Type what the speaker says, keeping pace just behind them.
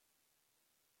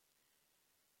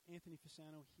Anthony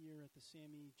Fasano here at the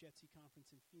SAMI JETC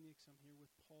conference in Phoenix. I'm here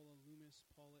with Paula Loomis.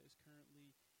 Paula is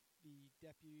currently the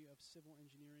Deputy of Civil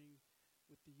Engineering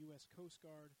with the U.S. Coast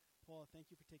Guard. Paula, thank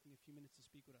you for taking a few minutes to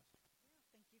speak with us. Yeah,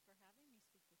 thank you for having me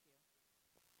speak with you.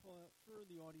 Paula, for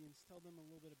the audience, tell them a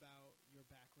little bit about your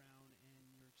background and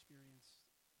your experience.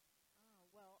 I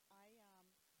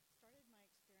started my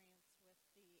experience with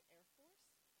the Air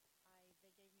Force.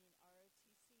 They gave me an ROTC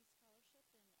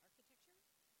scholarship in architecture,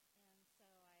 and so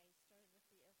I started with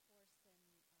the Air Force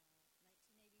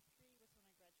in 1983 was when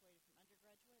I graduated from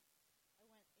undergraduate. I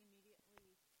went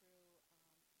immediately through a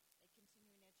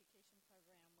continuing education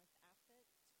program with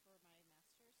AFIT for my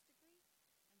master's degree,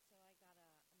 and so I got a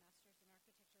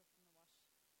master's in architecture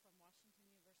from Washington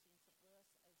University in St. Louis,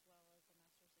 as well as a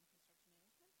master's in construction management.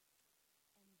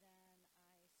 And then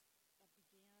I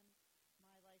began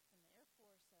my life in the Air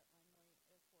Force at Langley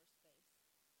Air Force Base.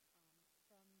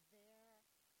 From there,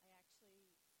 I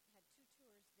actually had 2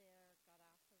 tours there, got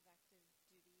off of active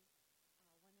duty,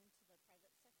 went into the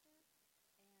private sector,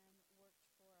 and worked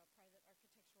for a private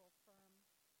architectural firm,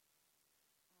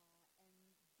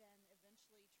 and then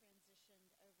eventually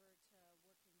transitioned over to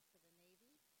working for the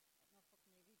Navy at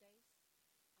Norfolk Navy Base.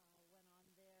 Went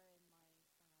on there in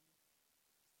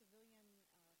my civilian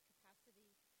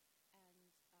capacity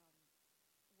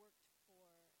and worked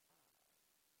for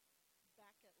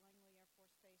back at Langley Air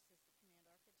Force Base as the command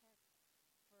architect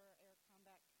for Air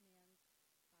Combat Command.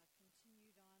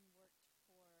 Continued on, worked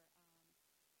for the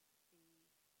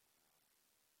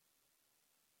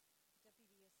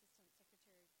Deputy Assistant Secretary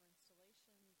for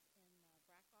Installations in the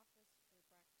BRAC office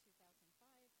for BRAC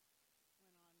 2005. Went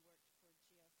on, worked for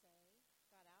GSA,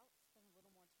 got out, spent a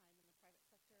little more time in the private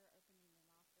sector, opening an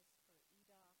office for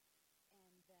EDA,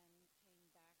 and then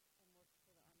came back and worked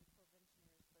for the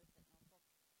Army Corps of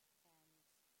Engineers,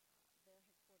 both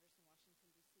at Norfolk and their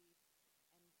headquarters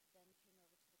in Washington, D.C., and then came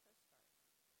over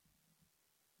to the Coast Guard.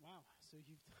 Wow, so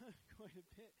you've done quite a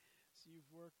bit. So you've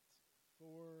worked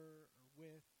for or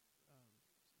with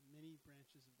many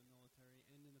branches of the military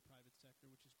and in the private sector,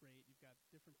 which is great. You've got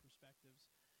different perspectives.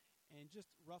 And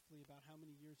just roughly about how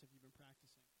many years have you been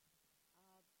practicing?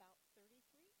 About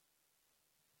 33.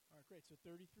 All right, great. So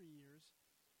 33 years.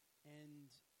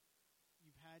 And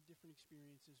you've had different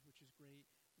experiences, which is great.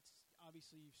 It's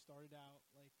obviously you've started out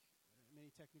like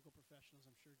many technical professionals,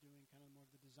 I'm sure, doing kind of more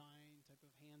of the design type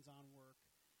of hands-on work.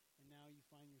 And now you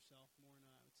find yourself more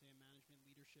in, I would say, a management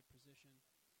leadership position.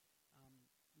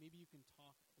 Maybe you can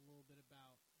talk a little bit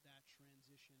about that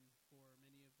transition for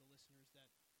many of the listeners that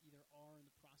either are in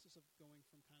the process of going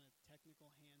from kind of technical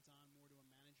hands-on more to a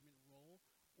management role,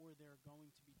 or they're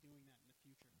going to be doing that in the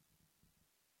future.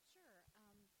 Sure.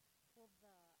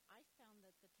 I found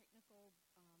that the technical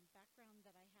background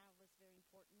that I have was very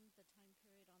important. The time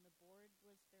period on the board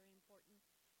was very important.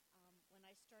 When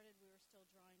I started, we were still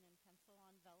drawing in pencil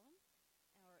on vellum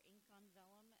or ink on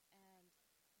vellum, and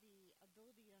the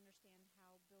ability to understand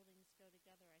how buildings go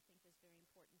together, I think, is very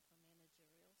important for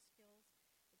managerial skills.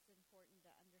 It's important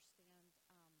to understand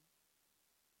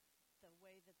the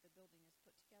way that the building is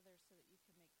put together so that you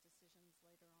can make decisions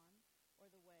later on, or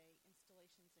the way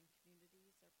installations and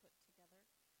communities are put together.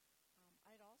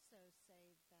 I'd also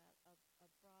say that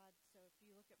so if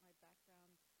you look at my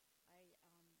background, I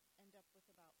end up with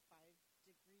about 5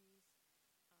 degrees,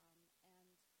 and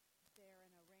they're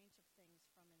in a range of things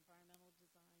from environmental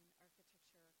design,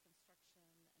 architecture, construction,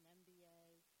 an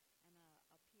MBA, and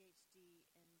a PhD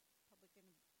in public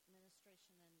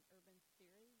administration and urban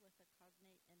theory with a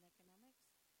cognate in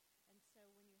economics. And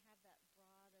so when you have that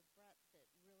broad a breadth, it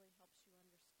really helps you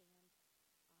understand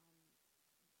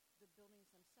the buildings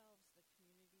themselves, the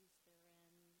communities they're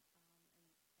in,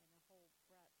 and a whole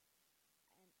breadth.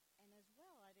 And as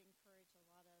well, I'd encourage a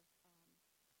lot of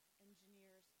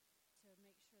engineers to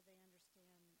make sure they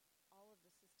understand all of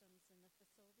the systems and the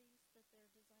facilities that they're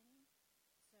designing.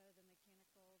 So the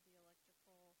mechanical, the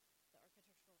electrical, the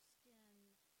architectural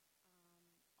skin,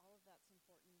 all of that's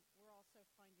important. We're also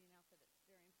finding out that it's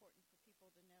very important for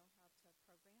people to know how to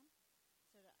program.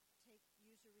 So to take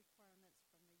user requirements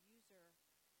from the user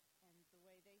and the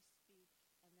way they speak,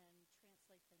 and then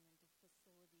translate them into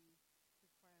facility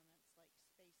requirements like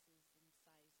spaces and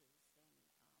sizes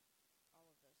and all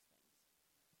of those things.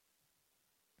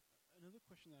 Another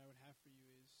question that I would have for you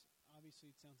is,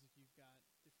 obviously it sounds like you've got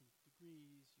different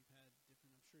degrees, you've had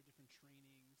different, I'm sure, different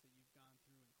trainings that you've gone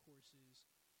through and courses.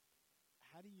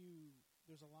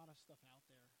 There's a lot of stuff out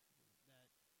there that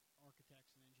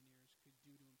architects and engineers could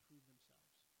do to improve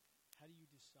themselves. How do you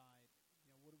decide,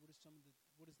 what does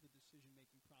the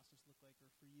decision-making process look like,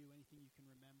 or for you, anything you can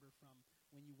remember from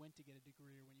when you went to get a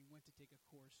degree or when you went to take a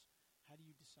course, how do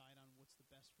you decide on what's the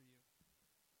best for you?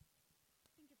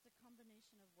 I think it's a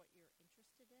combination of what you're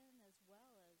interested in as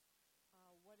well as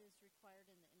what is required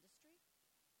in the industry.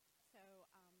 So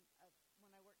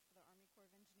when I worked for the Army Corps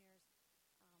of Engineers,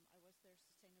 I was their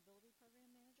sustainability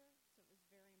program manager. So it was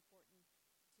very important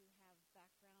to have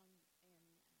background in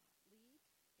LEED,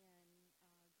 in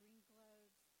green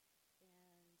globes, in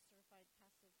certified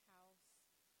passive house,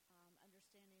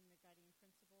 understanding the guiding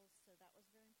principles. So that was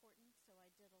very important. So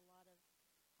I did a lot of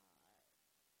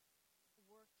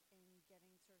work in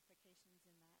getting certifications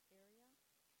in that area.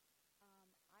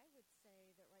 I would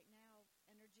say that right now,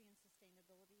 energy and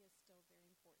sustainability is still very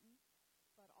important,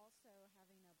 but also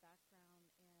having a background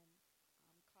in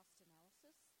cost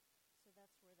analysis. So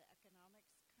that's where the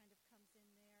economics kind of comes in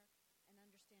there, and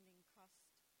understanding cost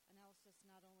analysis,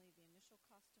 not only the initial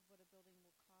cost of what a building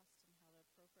will cost and how to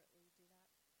appropriately do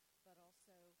that, but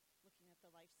also looking at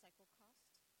the life cycle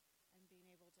cost and being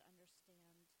able to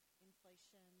understand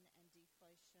inflation and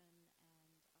deflation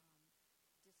and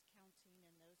discounting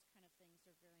and those kind of things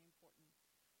are very important.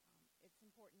 It's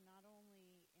important not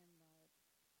only in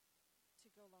to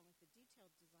go along with the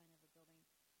detailed design of a building,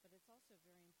 but it's also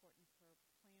very important for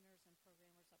planners and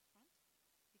programmers up front,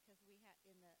 because we have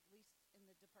at least in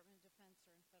the Department of Defense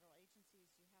or in federal agencies,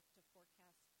 you have to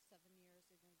forecast 7 years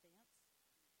in advance.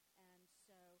 And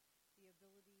so the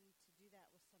ability to do that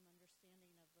with some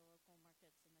understanding of the local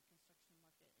markets and the construction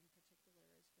market in particular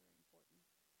is very important.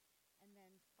 And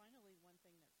then finally, one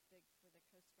thing that's big for the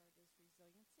Coast Guard is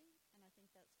resiliency, and I think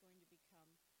that's going to become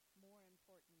more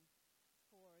important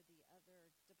for the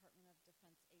other Department of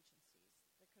Defense agencies.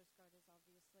 The Coast Guard is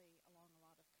obviously along a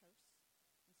lot of coasts,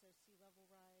 and so sea level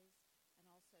rise and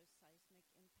also seismic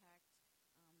impact,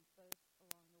 both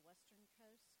along the western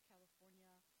coast,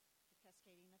 California, the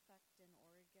cascading effect in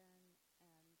Oregon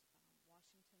and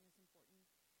Washington is important.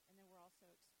 And then we're also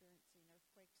experiencing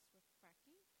earthquakes with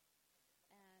cracking.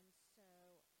 And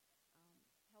so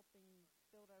helping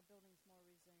build our buildings more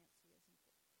resilient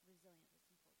is important.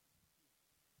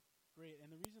 Great.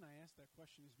 And the reason I asked that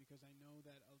question is because I know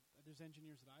that there's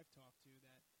engineers that I've talked to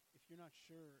that if you're not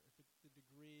sure if the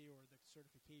degree or the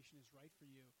certification is right for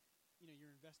you,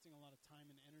 you're investing a lot of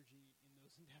time and energy in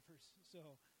those endeavors.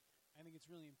 So I think it's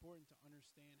really important to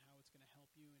understand how it's going to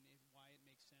help you and why it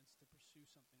makes sense to pursue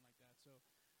something like that. So,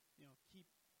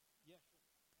 sure.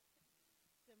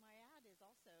 So my ad is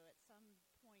also at some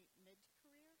point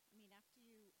mid-career. I mean, after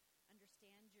you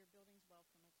understand your buildings well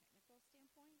from a technical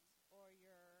standpoint or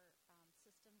your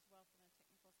systems well from a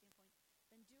technical standpoint,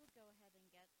 then do go ahead and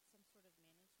get some sort of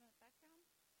management background.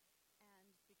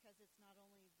 And because it's not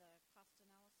only the cost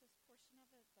analysis portion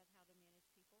of it, but how to manage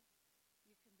people.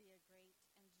 You can be a great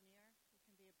engineer. You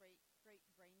can be a great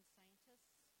brain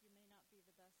scientist. You may not be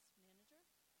the best manager.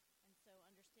 And so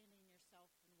understanding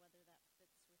yourself and whether that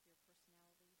fits with your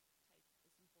personality type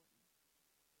is important.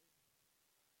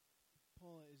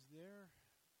 Paula,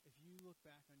 if you look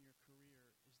back on your career,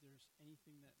 is there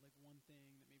anything that, like one thing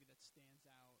that maybe that stands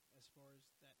out as far as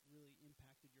that really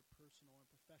impacted your personal and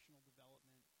professional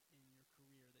development in your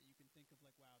career that you can think of,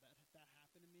 like, wow, that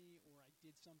happened to me, or I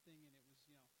did something and it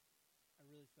was, I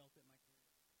really felt it in my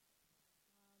career?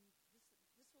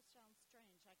 This will sound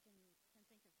strange. I can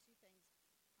think of two things.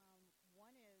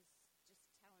 One is just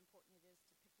how important it is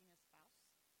to picking a spouse,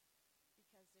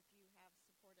 because if you have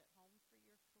support at home for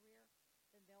your career,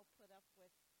 then they'll put up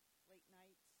with late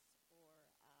nights or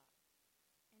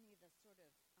any of the sort of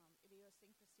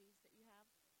idiosyncrasies that you have,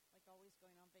 like always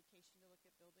going on vacation to look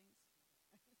at buildings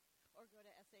or go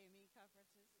to SAME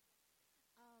conferences.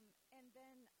 And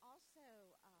then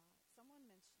also, someone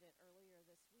mentioned it earlier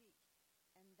this week,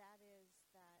 and that is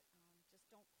that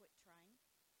just don't quit trying.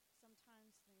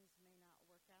 Sometimes things may not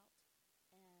work out,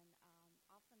 and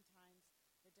oftentimes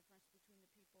the difference between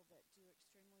the people that do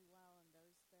extremely well and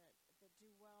those that do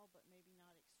well but maybe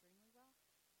not extremely well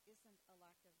isn't a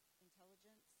lack of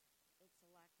intelligence, it's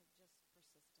a lack of just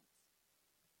persistence.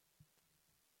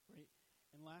 Great.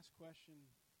 And last question,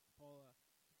 Paula.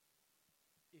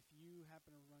 If you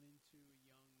happen to run into a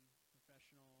young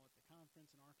professional at the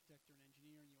conference, an architect or an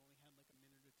engineer, and you only had like a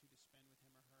minute or two to spend with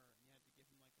him or her, and you had to give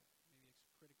him like maybe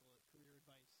it's critical career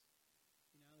advice,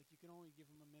 like you can only give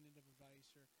them a minute of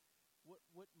advice, or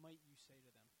what might you say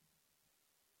to them?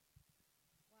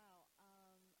 Wow.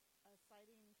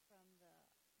 Citing from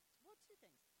two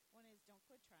things. One is don't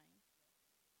quit trying,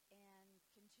 and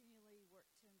continually work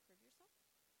to improve yourself.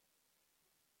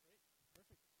 Great.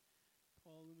 Perfect.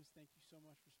 Paula Loomis, thank you so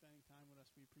much for spending time with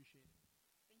us. We appreciate it.